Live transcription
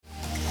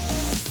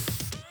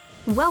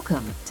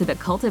Welcome to the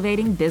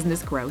Cultivating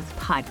Business Growth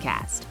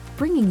podcast,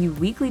 bringing you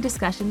weekly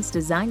discussions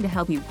designed to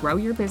help you grow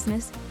your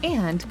business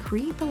and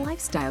create the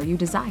lifestyle you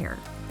desire.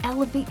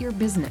 Elevate your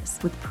business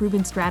with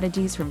proven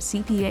strategies from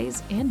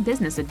CPAs and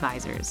business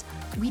advisors.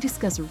 We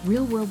discuss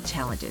real-world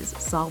challenges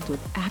solved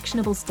with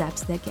actionable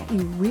steps that get you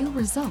real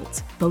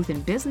results, both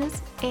in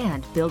business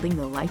and building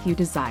the life you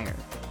desire.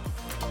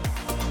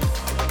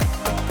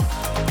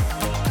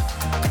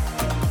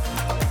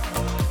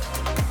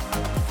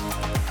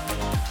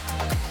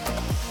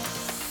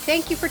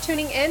 Thank you for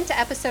tuning in to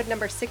episode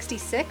number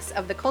 66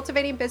 of the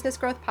Cultivating Business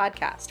Growth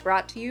podcast,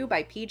 brought to you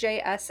by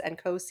PJS &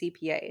 Co.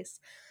 CPAs.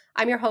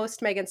 I'm your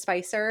host, Megan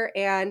Spicer,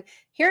 and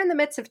here in the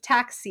midst of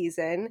tax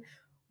season,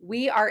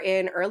 we are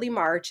in early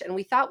March, and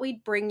we thought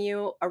we'd bring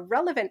you a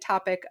relevant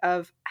topic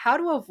of how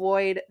to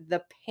avoid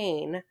the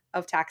pain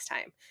of tax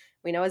time.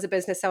 We know as a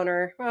business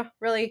owner, well,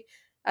 really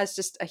as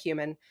just a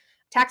human,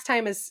 tax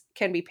time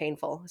can be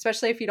painful,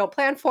 especially if you don't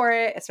plan for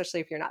it, especially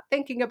if you're not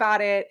thinking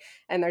about it,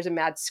 and there's a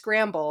mad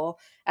scramble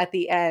at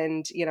the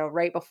end,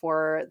 right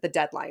before the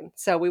deadline.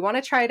 So we want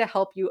to try to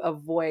help you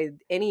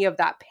avoid any of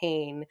that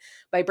pain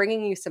by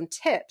bringing you some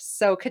tips.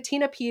 So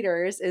Katina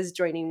Peters is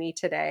joining me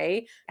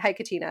today. Hi,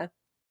 Katina.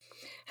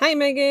 Hi,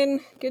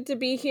 Megan. Good to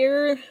be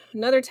here.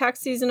 Another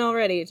tax season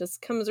already. It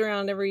just comes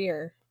around every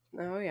year.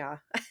 Oh, yeah.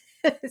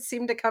 It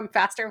seemed to come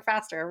faster and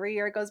faster every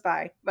year it goes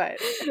by, but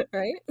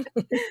right.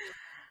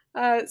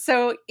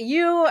 So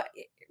you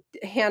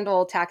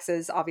handle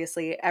taxes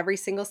obviously every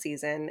single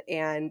season,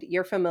 and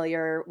you're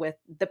familiar with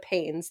the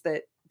pains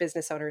that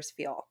business owners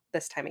feel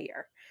this time of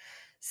year.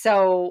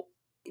 So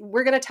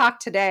we're going to talk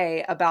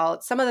today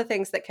about some of the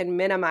things that can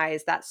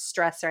minimize that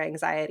stress or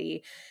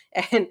anxiety.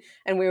 And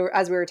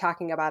as we were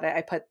talking about it,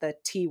 I put the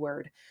T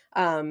word,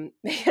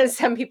 because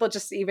some people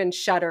just even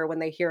shudder when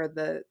they hear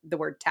the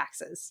word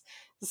taxes.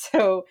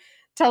 So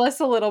tell us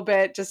a little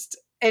bit, just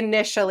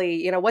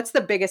initially, what's the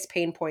biggest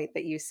pain point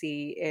that you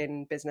see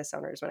in business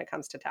owners when it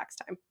comes to tax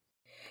time?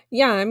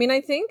 Yeah,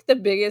 I think the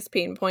biggest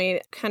pain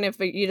point, kind of,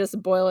 you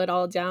just boil it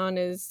all down,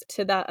 is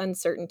to that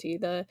uncertainty,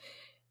 the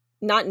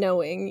not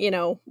knowing,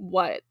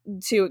 what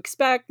to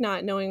expect,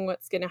 not knowing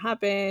what's going to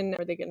happen.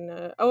 Are they going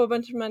to owe a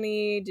bunch of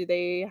money? Do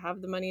they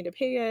have the money to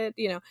pay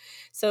it?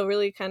 So it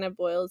really kind of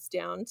boils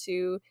down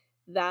to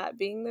that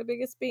being the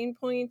biggest pain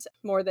point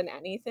more than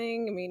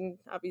anything.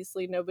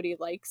 Obviously nobody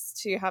likes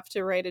to have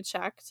to write a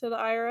check to the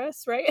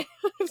IRS, right?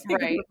 If they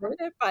can afford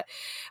it.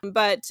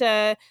 But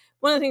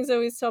one of the things I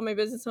always tell my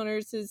business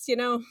owners is,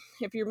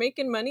 if you're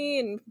making money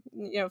and,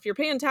 if you're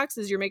paying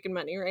taxes, you're making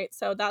money, right?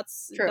 So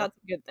that's a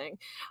good thing.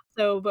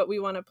 So, but we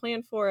want to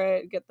plan for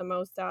it, get the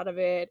most out of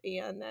it,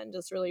 and then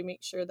just really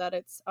make sure that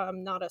it's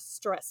not a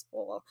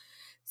stressful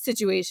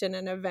situation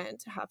and event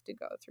to have to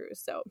go through.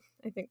 So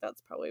I think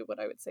that's probably what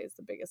I would say is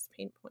the biggest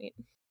pain point.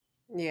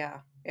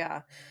 Yeah.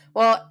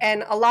 Well,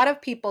 and a lot of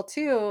people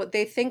too,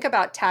 they think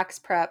about tax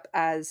prep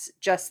as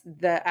just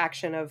the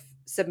action of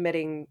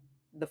submitting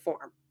the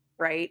form,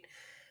 right?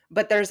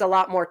 But there's a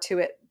lot more to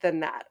it than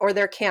that, or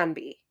there can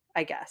be,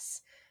 I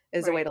guess,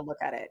 is a way to look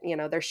at it.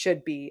 There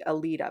should be a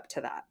lead up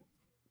to that.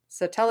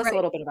 So tell us a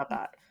little bit about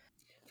that.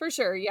 For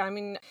sure. Yeah.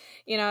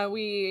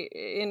 We,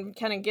 in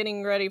kind of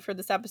getting ready for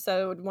this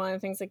episode, one of the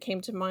things that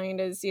came to mind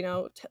is,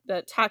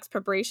 the tax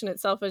preparation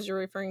itself, as you're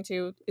referring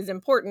to, is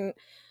important.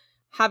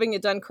 Having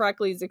it done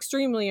correctly is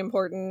extremely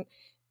important.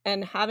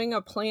 And having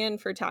a plan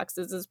for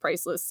taxes is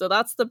priceless. So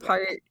that's the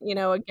part,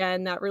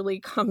 again, that really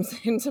comes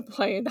into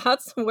play.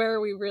 That's where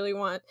we really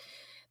want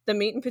the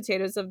meat and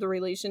potatoes of the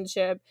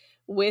relationship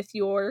with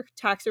your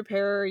tax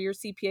preparer, your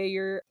CPA,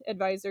 your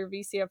advisor,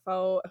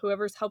 VCFO,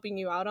 whoever's helping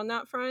you out on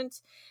that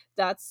front.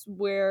 That's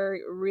where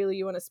really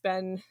you want to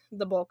spend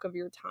the bulk of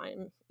your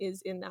time,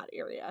 is in that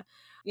area.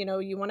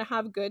 You want to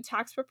have good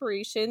tax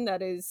preparation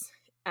that is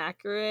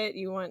accurate.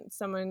 You want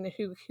someone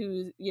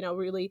who's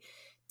really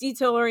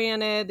detail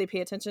oriented. They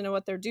pay attention to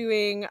what they're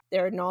doing.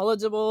 They're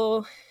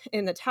knowledgeable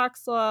in the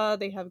tax law.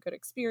 They have good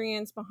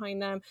experience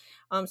behind them.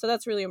 So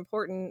that's really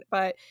important.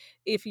 But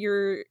if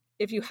you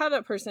have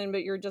that person,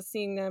 but you're just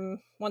seeing them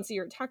once a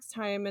year at tax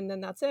time and then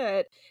that's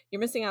it,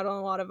 you're missing out on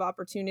a lot of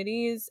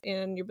opportunities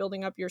and you're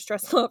building up your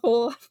stress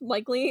level,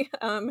 likely,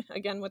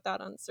 again, with that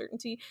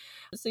uncertainty.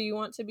 So you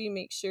want to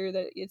make sure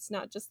that it's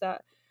not just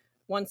that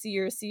once a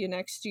year, see you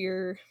next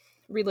year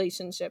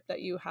relationship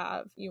that you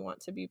have. You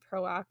want to be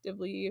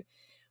proactively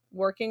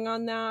working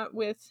on that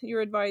with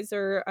your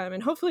advisor,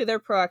 and hopefully they're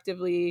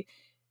proactively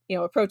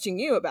approaching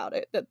you about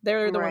it, that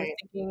they're the ones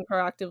thinking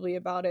proactively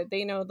about it.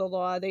 They know the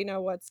law, they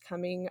know what's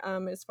coming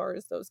as far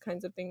as those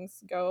kinds of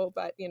things go.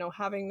 But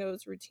having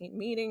those routine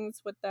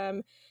meetings with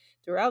them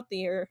throughout the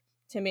year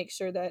to make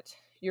sure that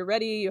you're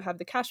ready, you have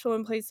the cash flow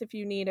in place if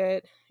you need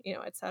it,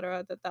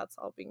 etc., that's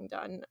all being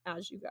done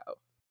as you go.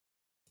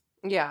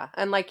 Yeah.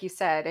 And like you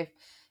said,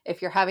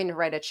 if you're having to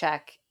write a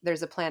check,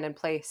 there's a plan in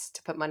place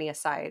to put money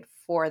aside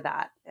for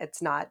that.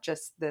 It's not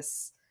just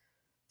this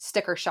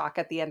sticker shock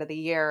at the end of the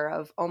year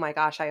of, oh my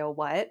gosh, I owe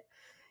what?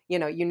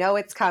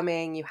 It's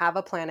coming. You have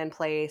a plan in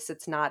place.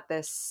 It's not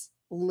this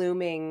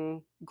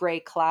looming gray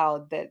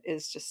cloud that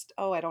is just,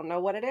 oh, I don't know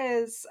what it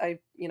is. I'd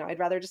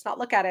rather just not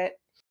look at it.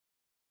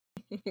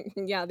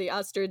 Yeah, the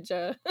ostrich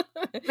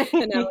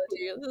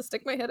analogy. I'll just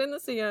stick my head in the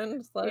sand,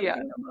 just let Yeah.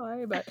 everything go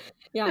by. But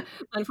yeah,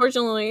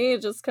 unfortunately,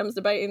 it just comes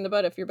to bite you in the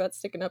butt if your butt's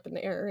sticking up in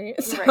the air,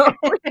 right? So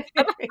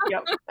Right.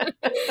 Yep.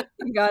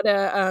 you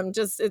gotta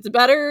just it's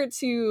better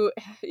to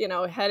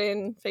head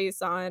in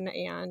face on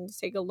and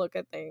take a look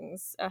at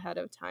things ahead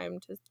of time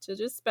to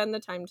just spend the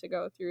time to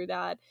go through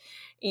that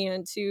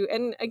and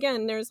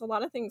again, there's a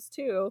lot of things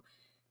too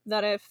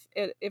that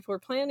if we're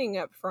planning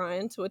up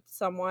front with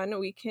someone,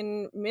 we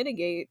can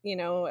mitigate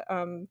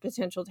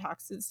potential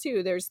taxes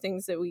too. There's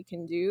things that we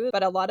can do,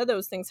 but a lot of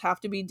those things have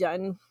to be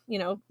done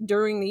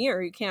during the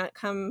year. You can't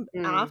come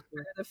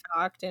after the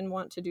fact and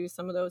want to do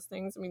some of those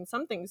things. I mean,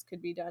 some things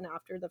could be done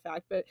after the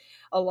fact, but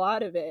a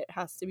lot of it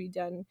has to be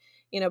done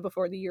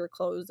before the year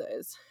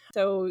closes.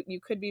 So you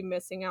could be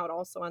missing out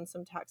also on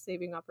some tax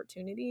saving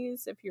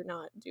opportunities if you're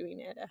not doing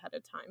it ahead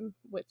of time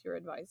with your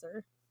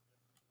advisor.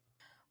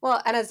 Well,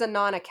 and as a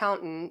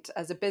non-accountant,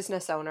 as a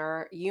business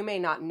owner, you may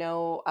not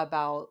know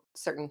about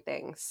certain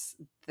things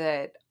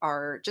that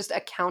are just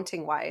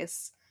accounting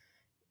wise,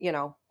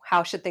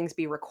 how should things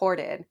be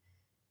recorded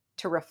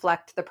to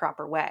reflect the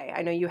proper way?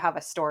 I know you have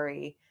a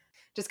story,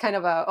 just kind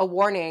of a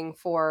warning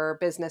for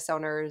business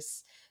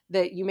owners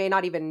that you may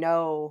not even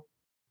know.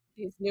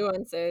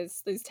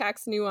 These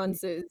tax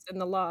nuances in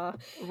the law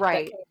that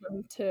Right,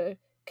 can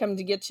come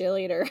to get you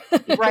later.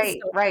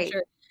 right, So for right.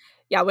 sure.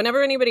 Yeah,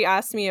 whenever anybody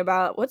asks me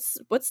about what's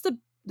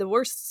the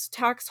worst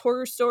tax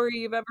horror story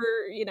you've ever,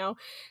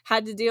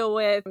 had to deal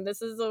with,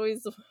 this is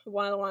always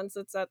one of the ones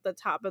that's at the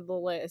top of the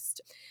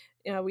list.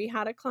 We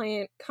had a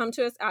client come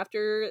to us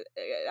after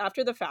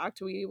the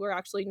fact. We were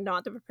actually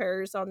not the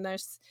preparers on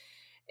this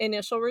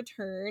initial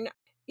return.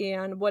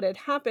 And what had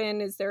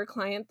happened is they're a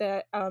client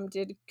that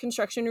did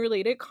construction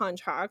related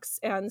contracts.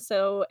 And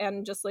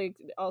just like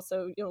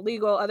also,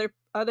 legal,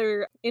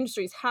 other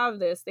industries have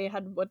this, they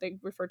had what they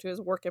refer to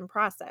as work in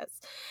process.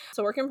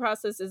 So work in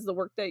process is the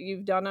work that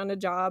you've done on a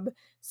job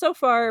so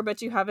far,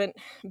 but you haven't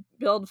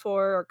billed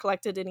for or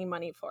collected any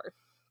money for.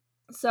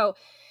 So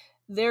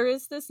there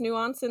is this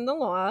nuance in the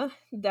law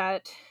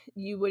that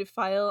you would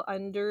file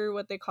under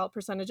what they call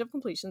percentage of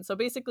completion. So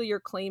basically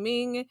you're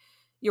claiming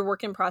your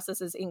work in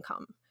process as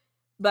income,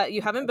 but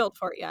you haven't billed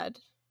for it yet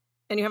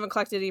and you haven't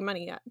collected any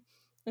money yet.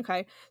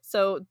 Okay.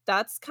 So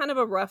that's kind of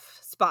a rough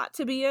spot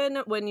to be in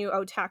when you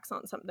owe tax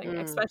on something,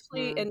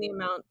 especially in the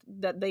amount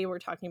that they were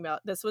talking about.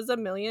 This was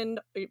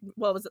it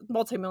was a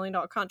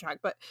multi-million-dollar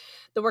contract, but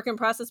the work in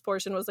process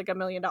portion was like $1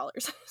 million.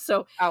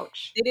 So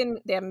Ouch. they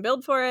haven't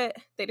billed for it.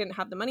 They didn't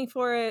have the money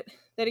for it.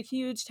 They had a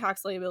huge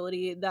tax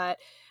liability that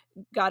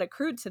got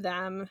accrued to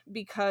them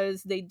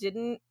because they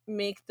didn't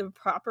make the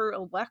proper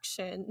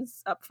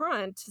elections up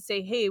front to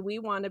say, hey, we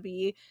want to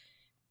be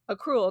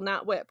accrual,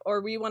 not whip,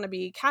 or we want to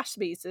be cash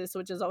basis,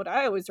 which is what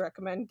I always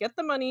recommend. Get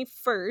the money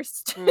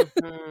first. So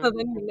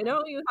then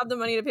you have the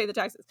money to pay the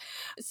taxes.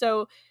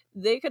 So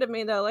they could have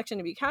made that election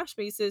to be cash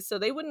basis, so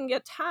they wouldn't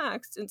get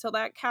taxed until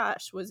that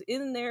cash was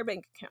in their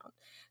bank account,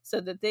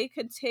 so that they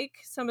could take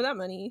some of that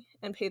money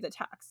and pay the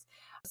tax.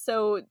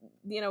 So,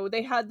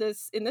 they had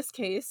this, in this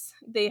case,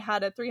 they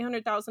had a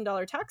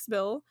 $300,000 tax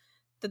bill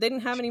that they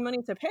didn't have any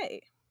money to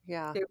pay.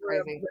 Yeah, They were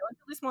a crazy.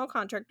 relatively small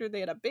contractor.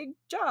 They had a big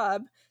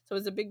job, so it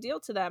was a big deal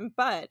to them,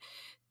 but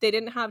they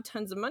didn't have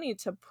tons of money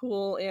to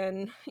pool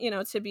in,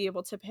 to be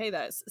able to pay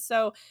this.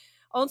 So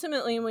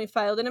ultimately, we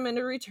filed an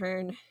amended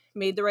return,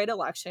 made the right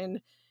election,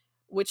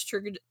 which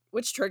triggered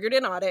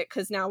an audit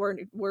because now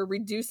we're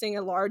reducing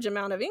a large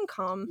amount of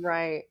income.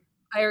 Right.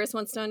 IRS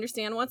wants to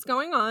understand what's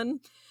going on.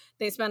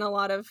 They spent a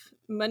lot of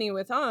money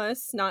with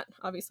us, not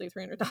obviously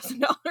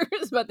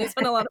 $300,000, but they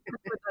spent a lot of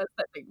money with us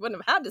that they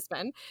wouldn't have had to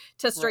spend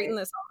to straighten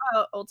this all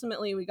out.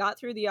 Ultimately, we got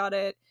through the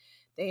audit.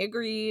 They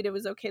agreed it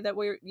was okay that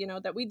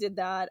we did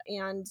that,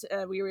 and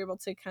we were able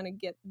to kind of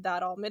get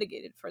that all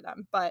mitigated for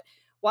them. But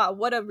wow,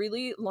 what a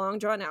really long,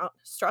 drawn out,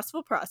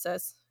 stressful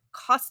process,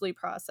 costly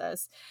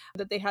process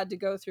that they had to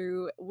go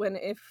through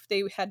if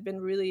they had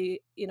been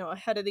really,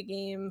 ahead of the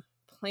game,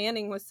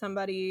 planning with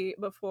somebody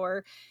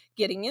before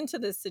getting into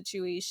this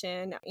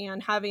situation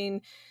and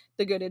having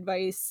the good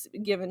advice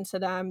given to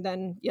them,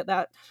 then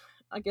that,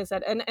 like I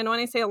said, and when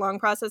I say a long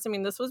process, I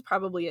mean, this was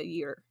probably a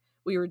year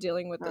we were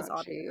dealing with this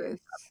auditor and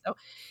stuff. So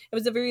it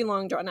was a very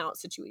long drawn out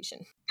situation.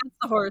 That's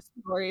the horror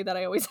story that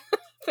I always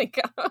think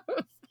of.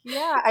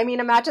 Yeah, I mean,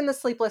 imagine the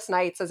sleepless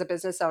nights as a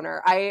business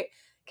owner. I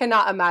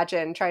cannot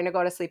imagine trying to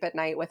go to sleep at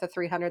night with a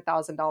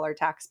 $300,000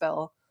 tax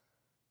bill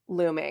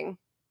looming.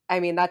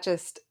 I mean, that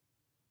just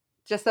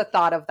the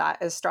thought of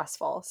that is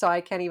stressful. So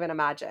I can't even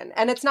imagine.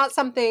 And it's not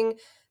something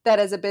that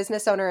as a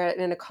business owner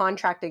in a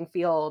contracting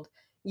field,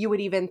 you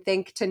would even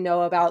think to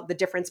know about the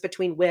difference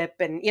between WIP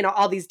and,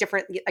 all these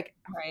different,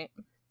 Right.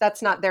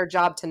 That's not their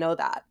job to know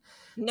that.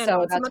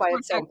 No, it's a that's much why more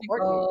it's so important.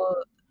 technical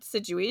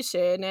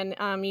situation,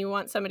 and you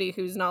want somebody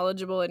who's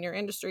knowledgeable in your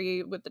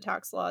industry with the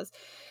tax laws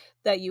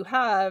that you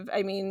have.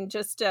 I mean,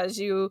 just as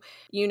you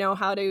know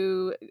how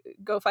to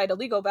go fight a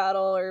legal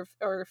battle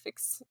or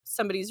fix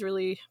somebody's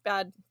really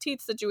bad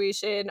teeth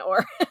situation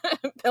or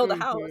build a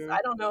house. Mm-hmm. I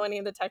don't know any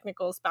of the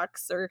technical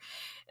specs or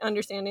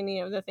understand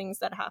any of the things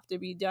that have to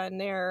be done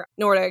there,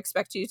 nor do I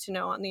expect you to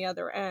know on the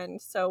other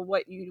end. So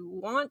what you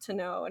want to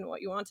know and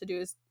what you want to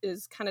do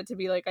is kind of to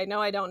be like, I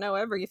know I don't know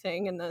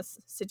everything in this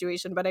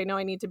situation, but I know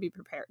I need to be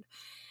prepared.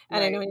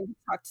 And I know I Right. need to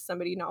talk to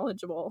somebody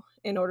knowledgeable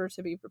in order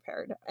to be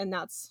prepared. And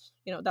that's,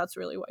 that's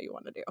really what you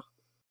want to do.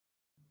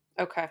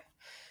 Okay.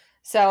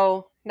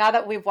 So now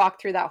that we've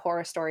walked through that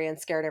horror story and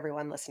scared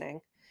everyone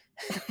listening,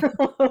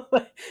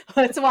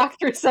 let's walk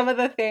through some of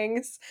the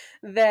things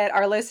that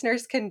our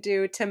listeners can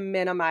do to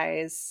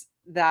minimize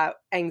that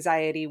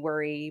anxiety,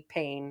 worry,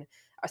 pain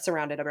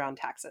surrounded around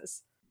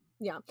taxes.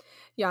 Yeah.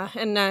 Yeah.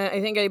 And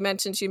I think I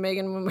mentioned to you,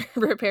 Megan, when we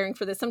were preparing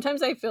for this,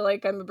 sometimes I feel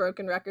like I'm a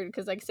broken record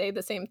because I say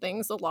the same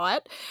things a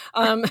lot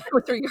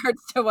with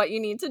regards to what you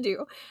need to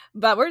do.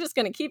 But we're just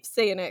going to keep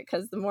saying it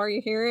because the more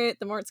you hear it,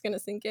 the more it's going to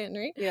sink in,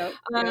 right? Yep.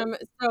 Yep.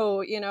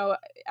 So,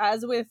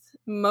 as with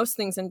most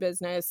things in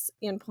business,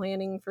 in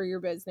planning for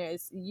your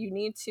business, you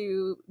need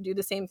to do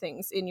the same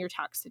things in your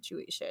tax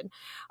situation.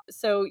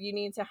 So you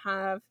need to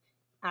have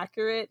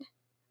accurate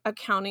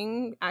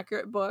accounting,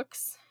 accurate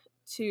books,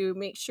 to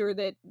make sure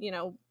that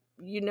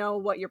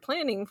what you're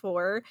planning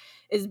for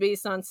is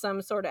based on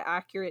some sort of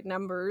accurate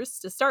numbers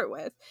to start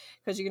with,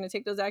 because you're going to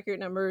take those accurate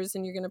numbers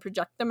and you're going to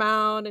project them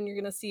out and you're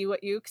going to see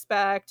what you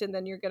expect, and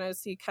then you're going to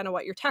see kind of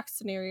what your tax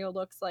scenario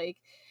looks like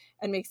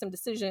and make some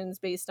decisions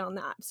based on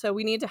that. So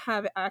we need to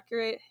have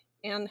accurate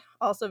and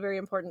also very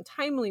important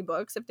timely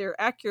books. If they're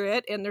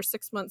accurate and they're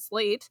 6 months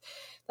late,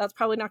 that's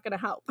probably not going to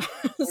help.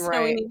 So we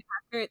Right. need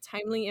accurate,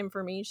 timely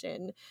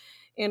information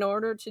in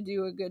order to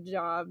do a good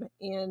job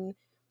in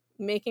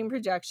making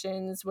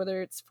projections,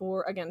 whether it's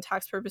for, again,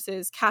 tax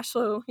purposes, cash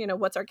flow,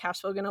 what's our cash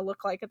flow going to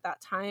look like at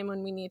that time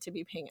when we need to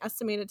be paying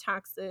estimated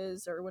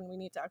taxes or when we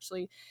need to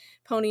actually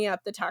pony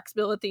up the tax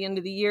bill at the end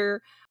of the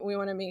year. We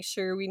want to make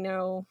sure we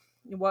know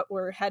what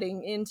we're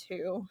heading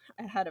into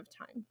ahead of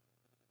time.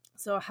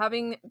 So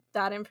having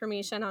that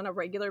information on a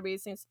regular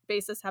basis,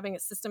 having a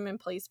system in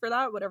place for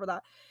that, whatever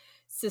that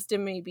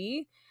system may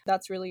be,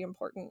 that's really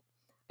important.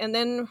 And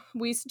then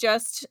we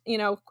suggest,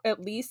 at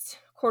least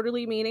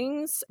quarterly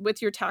meetings with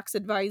your tax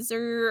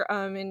advisor,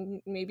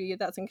 and maybe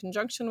that's in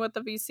conjunction with the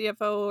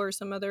VCFO or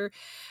some other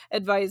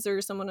advisor,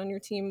 someone on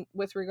your team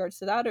with regards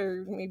to that,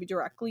 or maybe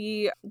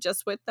directly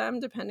just with them,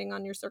 depending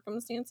on your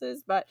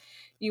circumstances. But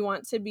you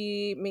want to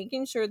be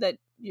making sure that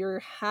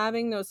you're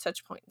having those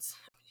touch points.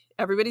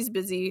 Everybody's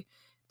busy.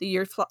 The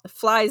year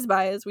flies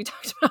by, as we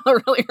talked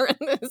about earlier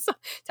in this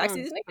tax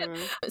season again.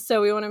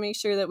 So we want to make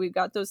sure that we've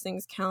got those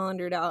things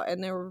calendared out,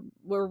 and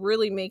we're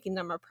really making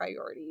them a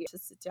priority to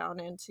sit down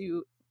and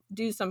to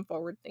do some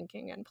forward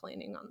thinking and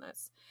planning on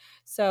this.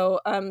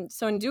 So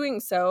in doing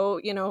so,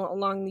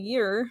 along the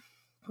year,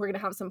 we're going to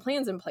have some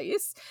plans in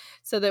place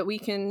so that we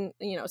can,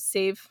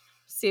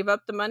 save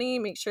up the money,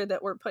 make sure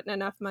that we're putting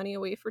enough money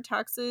away for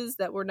taxes,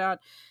 that we're not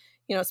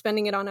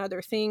spending it on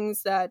other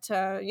things, that,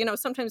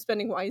 sometimes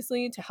spending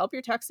wisely to help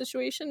your tax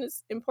situation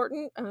is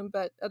important.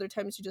 But other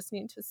times you just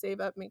need to save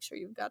up, make sure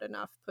you've got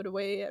enough put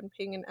away and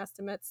paying in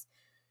estimates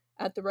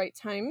at the right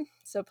time.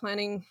 So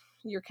planning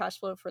your cash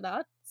flow for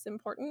that is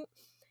important.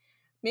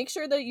 Make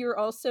sure that you're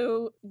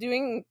also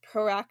doing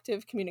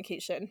proactive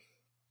communication.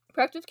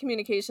 Proactive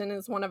communication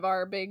is one of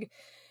our big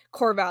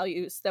core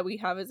values that we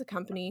have as a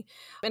company.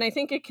 And I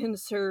think it can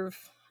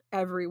serve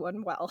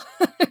everyone well,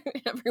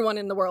 everyone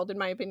in the world, in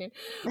my opinion.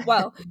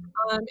 Well,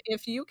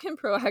 if you can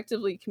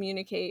proactively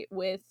communicate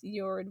with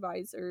your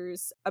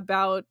advisors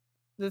about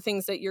the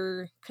things that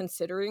you're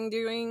considering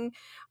doing,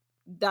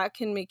 that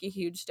can make a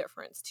huge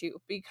difference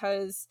too,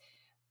 because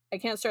I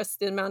can't stress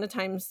the amount of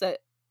times that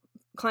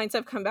clients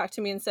have come back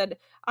to me and said,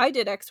 I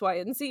did X, Y,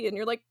 and Z. And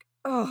you're like,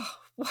 oh,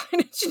 why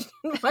didn't you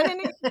tell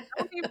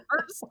me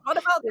first? What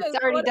about this?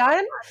 It's already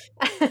done.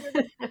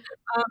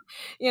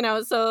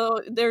 So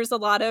there's a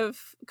lot of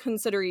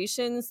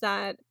considerations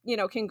that,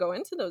 can go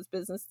into those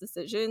business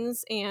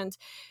decisions. And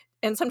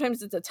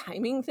sometimes it's a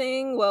timing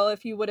thing. Well,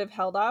 if you would have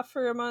held off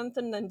for a month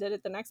and then did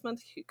it the next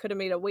month, you could have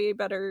made a way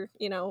better,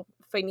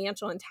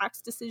 financial and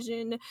tax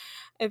decision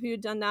if you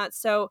had done that.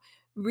 So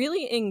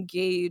really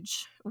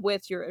engage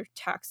with your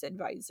tax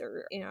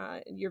advisor,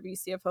 your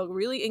VCFO,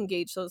 really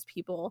engage those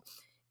people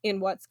in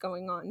what's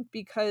going on,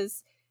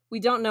 because we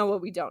don't know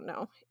what we don't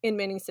know in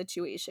many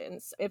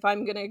situations. If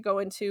I'm going to go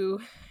into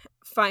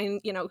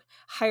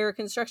hire a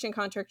construction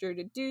contractor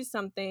to do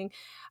something,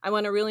 I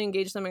want to really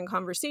engage them in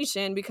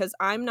conversation, because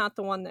I'm not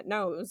the one that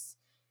knows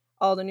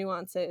all the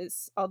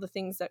nuances, all the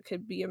things that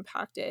could be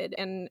impacted.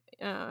 And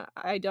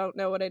I don't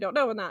know what I don't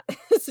know in that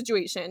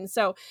situation.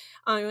 So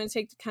I'm going to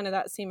take kind of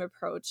that same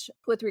approach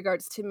with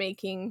regards to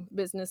making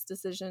business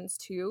decisions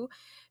too,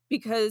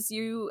 because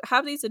you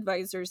have these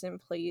advisors in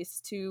place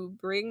to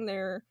bring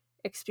their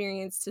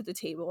experience to the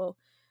table,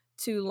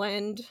 to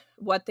lend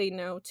what they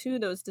know to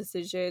those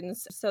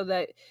decisions, so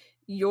that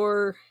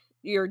you're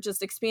you're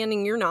just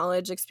expanding your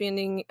knowledge,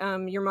 expanding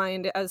your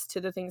mind as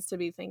to the things to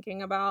be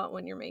thinking about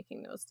when you're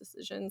making those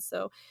decisions.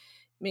 So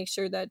make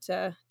sure that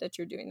that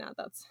you're doing that.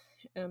 That's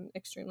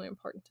extremely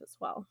important as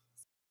well.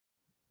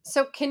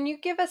 So, can you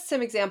give us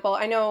some example?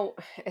 I know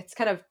it's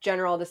kind of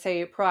general to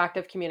say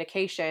proactive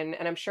communication,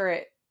 and I'm sure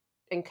it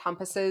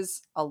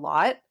encompasses a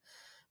lot,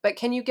 but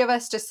can you give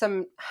us just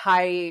some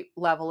high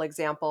level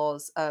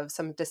examples of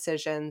some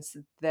decisions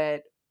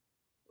that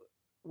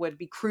would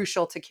be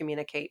crucial to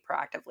communicate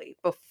proactively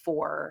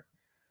before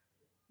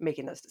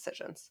making those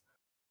decisions?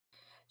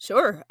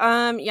 Sure.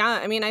 Yeah,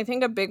 I mean, I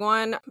think a big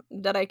one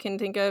that I can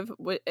think of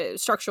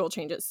structural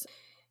changes.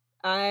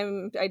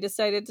 I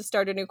decided to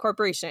start a new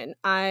corporation.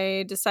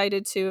 I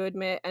decided to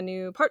admit a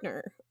new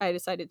partner. I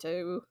decided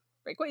to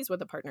break ways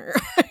with a partner.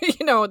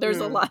 There's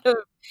a Mm, lot of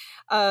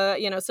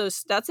so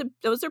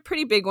those are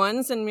pretty big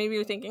ones, and maybe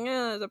you're thinking,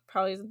 that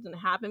probably doesn't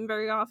happen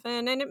very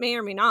often, and it may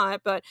or may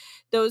not, but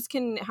those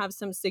can have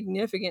some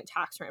significant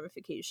tax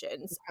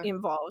ramifications okay.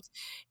 involved.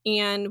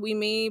 And we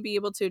may be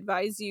able to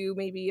advise you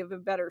maybe of a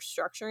better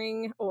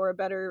structuring or a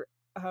better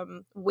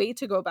way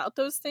to go about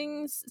those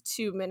things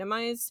to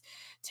minimize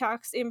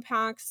tax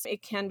impacts.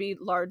 It can be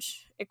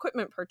large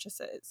equipment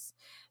purchases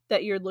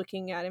that you're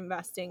looking at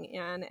investing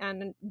in,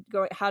 and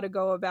how to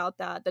go about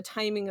that, the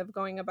timing of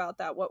going about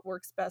that, what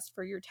works best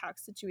for your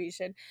tax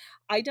situation.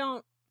 I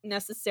don't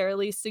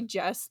necessarily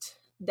suggest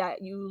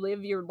that you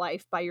live your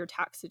life by your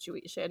tax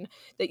situation,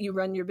 that you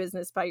run your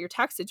business by your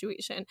tax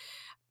situation.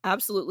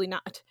 Absolutely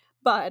not.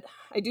 But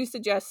I do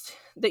suggest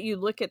that you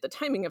look at the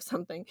timing of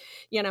something.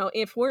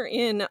 If we're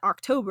in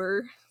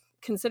October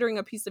considering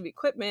a piece of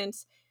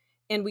equipment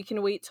and we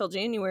can wait till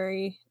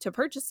January to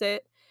purchase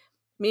it,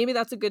 maybe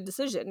that's a good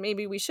decision.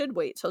 Maybe we should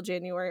wait till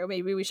January, or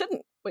maybe we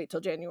shouldn't wait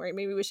till January.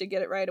 Maybe we should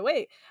get it right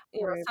away.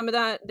 Right. Some of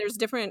that, there's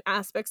different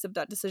aspects of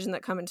that decision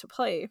that come into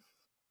play.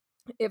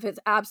 If it's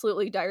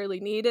absolutely direly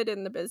needed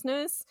in the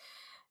business,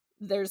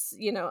 there's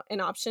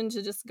an option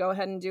to just go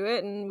ahead and do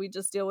it, and we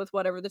just deal with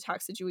whatever the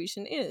tax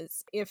situation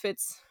is. If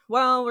it's,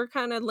 well, we're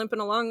kind of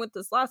limping along with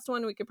this last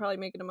one, we could probably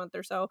make it a month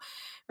or so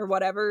or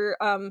whatever,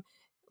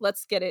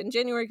 let's get it in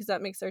January because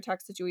that makes our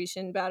tax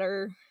situation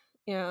better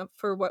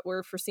for what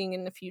we're foreseeing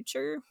in the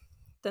future.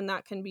 Then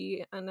that can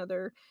be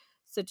another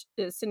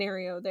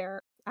scenario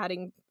there.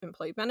 Adding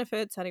employee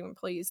benefits, adding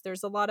employees,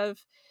 there's a lot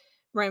of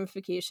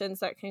ramifications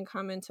that can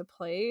come into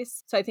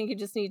place. So I think you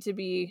just need to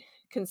be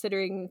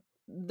considering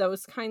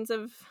those kinds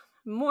of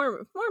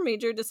more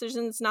major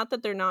decisions. Not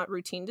that they're not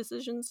routine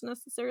decisions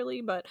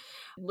necessarily, but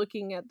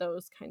looking at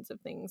those kinds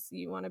of things,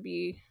 you want to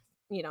be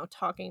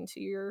talking to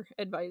your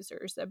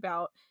advisors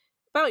about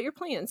your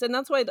plans. And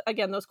that's why,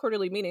 again, those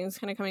quarterly meetings,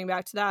 kind of coming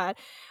back to that,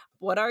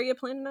 what are you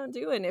planning on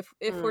doing? If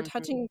we're Mhm.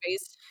 touching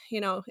base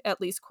at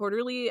least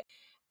quarterly,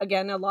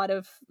 again, a lot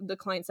of the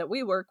clients that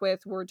we work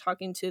with, we're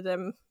talking to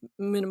them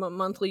minimum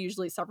monthly,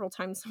 usually several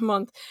times a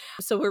month.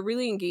 So we're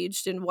really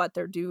engaged in what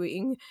they're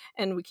doing,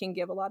 and we can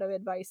give a lot of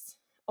advice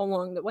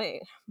along the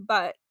way.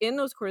 But in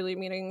those quarterly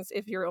meetings,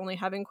 if you're only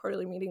having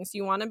quarterly meetings,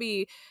 you want to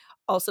be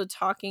also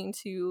talking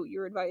to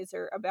your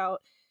advisor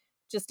about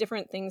just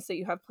different things that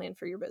you have planned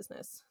for your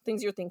business,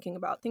 things you're thinking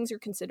about, things you're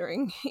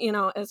considering,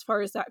 as far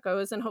as that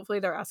goes. And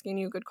hopefully they're asking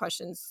you good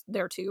questions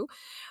there too.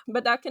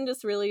 But that can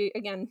just really,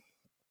 again,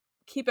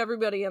 keep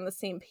everybody on the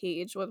same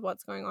page with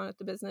what's going on at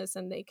the business,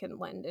 and they can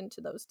lend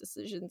into those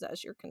decisions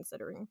as you're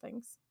considering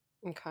things.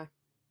 Okay.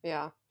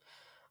 Yeah.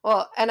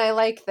 Well, and I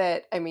like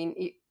that. I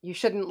mean, you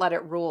shouldn't let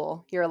it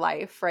rule your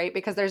life, right?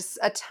 Because there's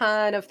a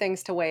ton of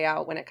things to weigh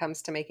out when it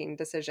comes to making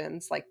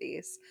decisions like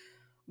these.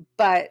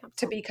 But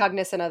to be Absolutely.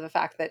 cognizant of the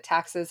fact that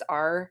taxes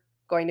are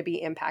going to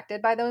be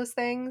impacted by those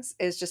things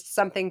is just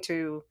something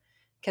to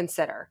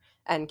consider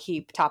and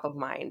keep top of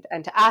mind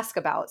and to ask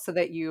about so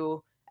that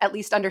you at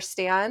least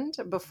understand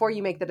before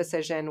you make the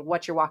decision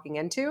what you're walking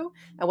into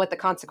and what the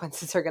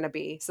consequences are going to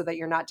be so that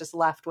you're not just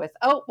left with,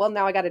 oh, well,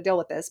 now I got to deal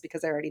with this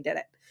because I already did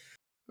it.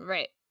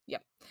 Right.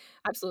 Yep.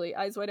 Absolutely.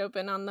 Eyes wide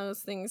open on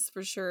those things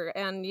for sure.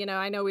 And,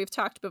 I know we've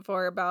talked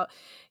before about,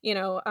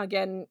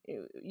 again,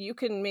 you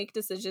can make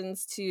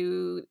decisions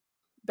to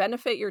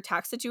benefit your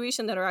tax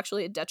situation that are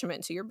actually a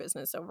detriment to your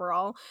business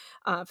overall,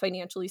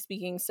 financially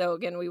speaking. So,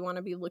 again, we want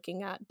to be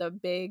looking at the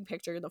big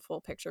picture, the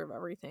full picture of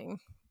everything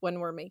when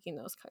we're making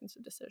those kinds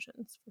of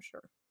decisions for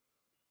sure.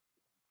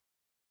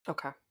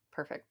 Okay,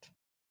 perfect.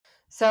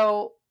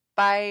 So,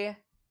 by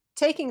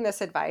taking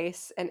this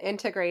advice and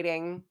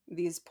integrating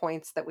these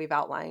points that we've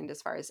outlined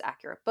as far as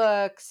accurate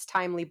books,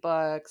 timely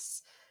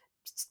books,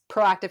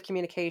 proactive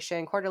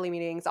communication, quarterly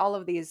meetings, all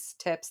of these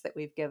tips that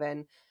we've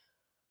given,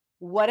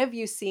 what have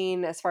you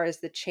seen as far as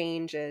the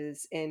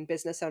changes in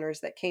business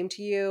owners that came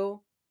to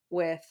you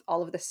with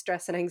all of the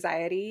stress and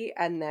anxiety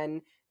and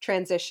then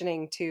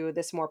transitioning to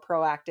this more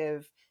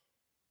proactive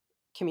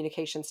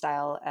communication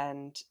style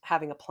and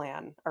having a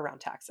plan around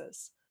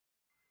taxes?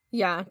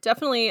 Yeah,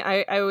 definitely.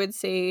 I would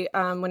say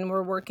when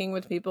we're working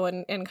with people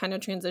and kind of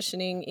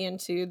transitioning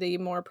into the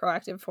more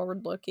proactive,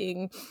 forward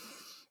looking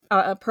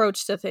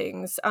approach to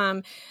things,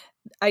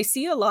 I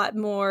see a lot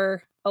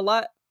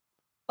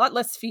lot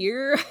less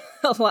fear,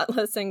 a lot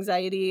less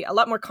anxiety, a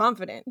lot more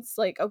confidence.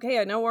 Like, okay,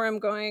 I know where I'm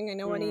going. I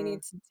know what I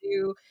need to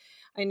do.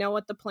 I know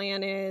what the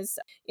plan is.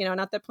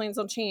 Not that plans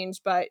don't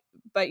change, but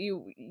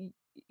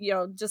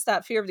just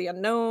that fear of the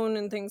unknown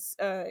and things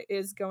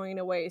is going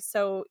away.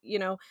 So,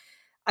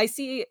 I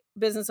see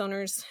business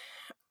owners,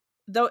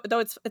 though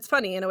it's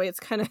funny in a way. It's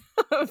kind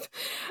of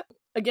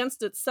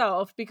against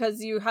itself,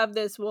 because you have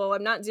this, well,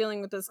 I'm not dealing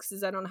with this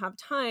because I don't have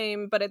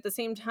time, but at the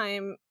same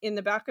time, in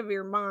the back of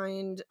your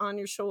mind, on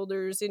your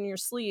shoulders, in your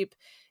sleep,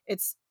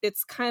 it's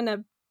kind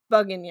of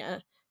bugging you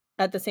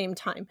at the same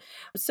time.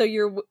 So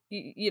you're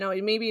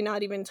maybe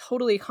not even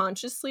totally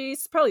consciously,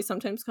 probably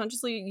sometimes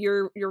consciously,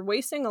 you're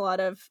wasting a lot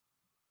of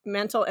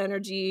mental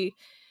energy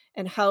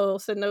and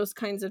health and those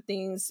kinds of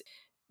things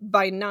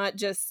by not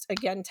just,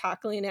 again,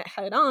 tackling it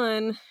head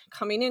on,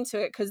 coming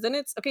into it, because then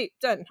it's, okay,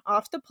 done,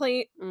 off the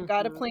plate,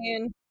 got a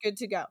plan, good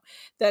to go.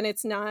 Then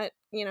it's not,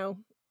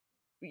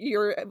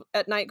 you're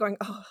at night going,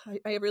 oh,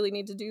 I really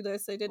need to do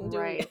this. I didn't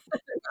do it.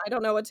 I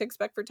don't know what to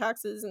expect for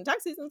taxes, and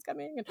tax season's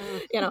coming.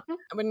 And,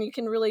 when you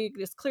can really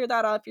just clear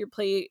that off your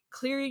plate,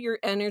 clear your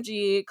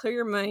energy, clear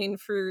your mind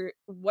for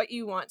what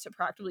you want to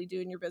practically do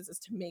in your business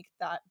to make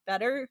that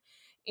better,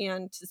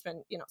 and to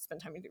spend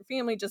time with your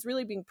family, just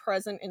really being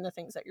present in the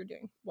things that you're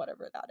doing,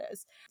 whatever that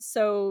is.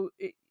 So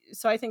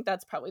I think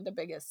that's probably the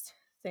biggest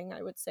thing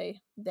I would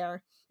say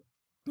there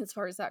as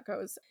far as that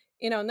goes.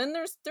 And then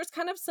there's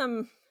kind of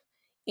some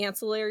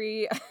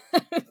ancillary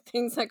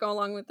things that go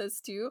along with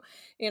this too.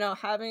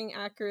 Having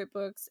accurate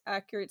books,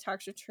 accurate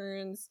tax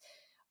returns,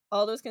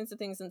 all those kinds of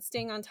things, and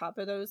staying on top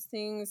of those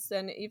things.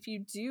 And if you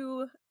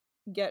do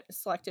get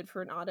selected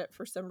for an audit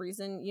for some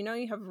reason, you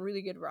have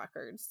really good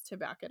records to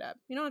back it up.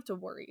 You don't have to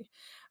worry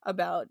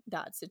about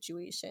that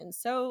situation.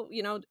 So,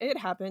 it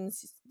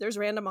happens. There's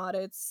random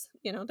audits,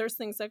 there's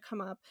things that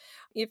come up.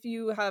 If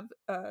you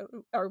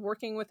are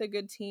working with a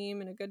good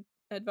team and a good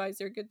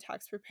advisor, good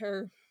tax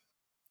preparer,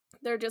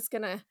 they're just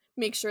going to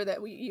make sure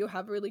that you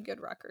have really good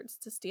records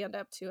to stand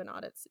up to an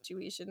audit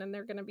situation. And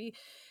they're going to be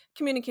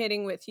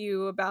communicating with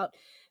you about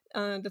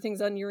the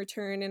things on your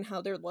return and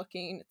how they're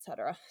looking,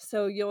 etc.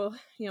 So you'll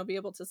be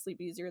able to sleep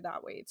easier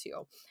that way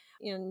too.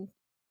 And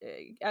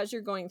as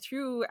you're going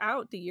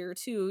throughout the year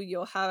too,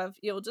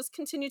 you'll just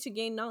continue to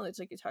gain knowledge,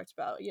 like you talked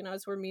about.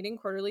 As we're meeting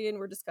quarterly and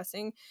we're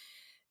discussing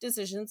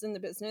decisions in the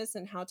business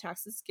and how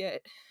taxes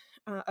get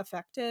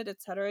affected,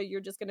 etc.,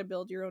 you're just going to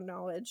build your own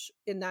knowledge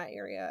in that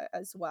area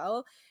as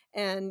well,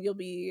 and you'll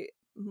be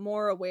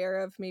more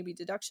aware of maybe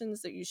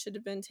deductions that you should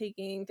have been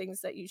taking,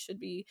 things that you should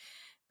be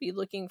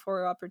looking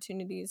for,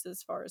 opportunities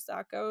as far as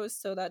that goes.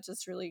 So that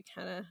just really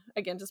kind of,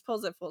 again, just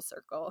pulls it full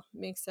circle,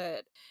 makes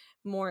it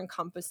more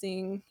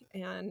encompassing,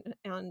 and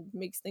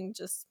makes things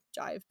just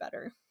jive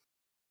better.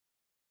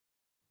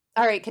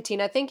 All right,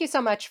 Katina, thank you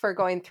so much for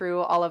going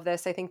through all of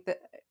this. I think that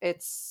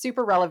it's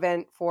super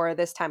relevant for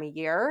this time of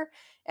year,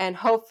 and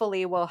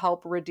hopefully will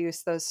help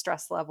reduce those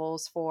stress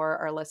levels for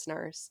our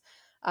listeners.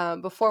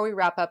 Before we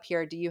wrap up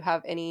here, do you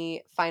have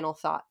any final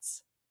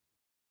thoughts?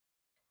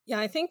 Yeah,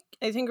 I think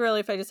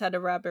really, if I just had to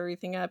wrap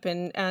everything up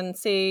and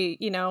say,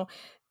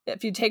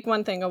 if you take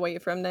one thing away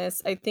from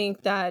this, I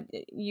think that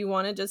you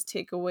want to just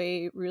take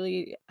away,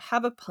 really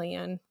have a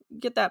plan,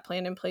 get that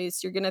plan in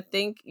place. You're going to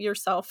thank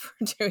yourself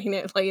for doing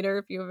it later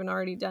if you haven't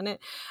already done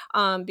it,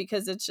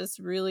 because it just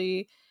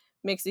really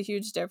makes a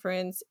huge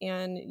difference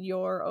in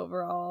your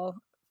overall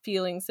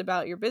feelings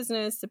about your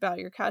business, about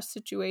your cash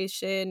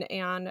situation,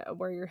 and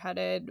where you're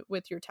headed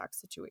with your tax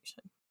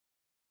situation.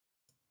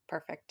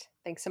 Perfect.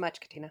 Thanks so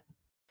much, Katina.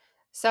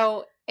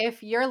 So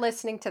if you're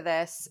listening to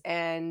this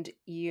and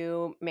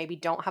you maybe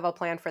don't have a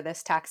plan for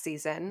this tax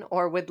season,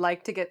 or would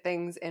like to get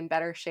things in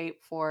better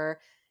shape for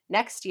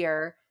next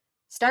year,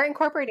 start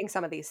incorporating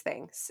some of these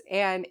things.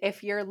 And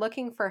if you're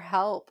looking for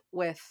help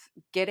with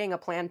getting a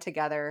plan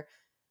together,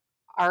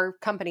 our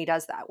company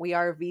does that. We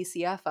are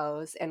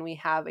VCFOs, and we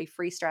have a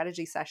free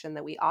strategy session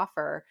that we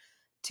offer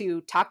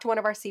to talk to one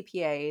of our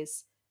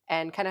CPAs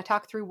and kind of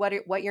talk through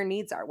what your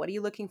needs are. What are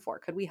you looking for?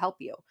 Could we help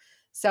you?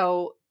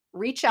 So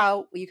reach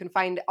out. You can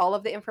find all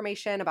of the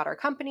information about our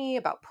company,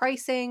 about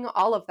pricing,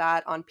 all of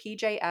that on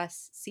pjscpas.com.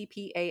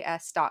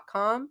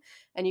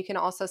 And you can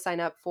also sign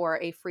up for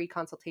a free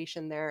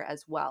consultation there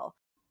as well.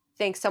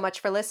 Thanks so much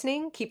for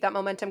listening. Keep that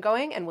momentum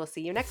going, and we'll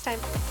see you next time.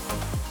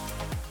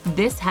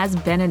 This has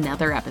been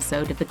another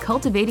episode of the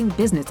Cultivating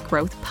Business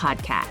Growth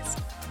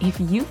podcast. If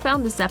you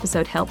found this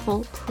episode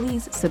helpful,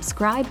 please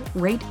subscribe,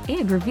 rate,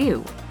 and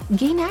review.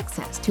 Gain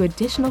access to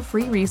additional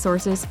free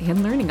resources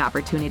and learning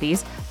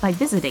opportunities by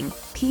visiting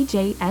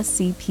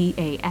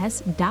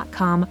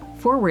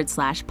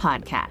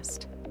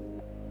pjscpas.com/podcast.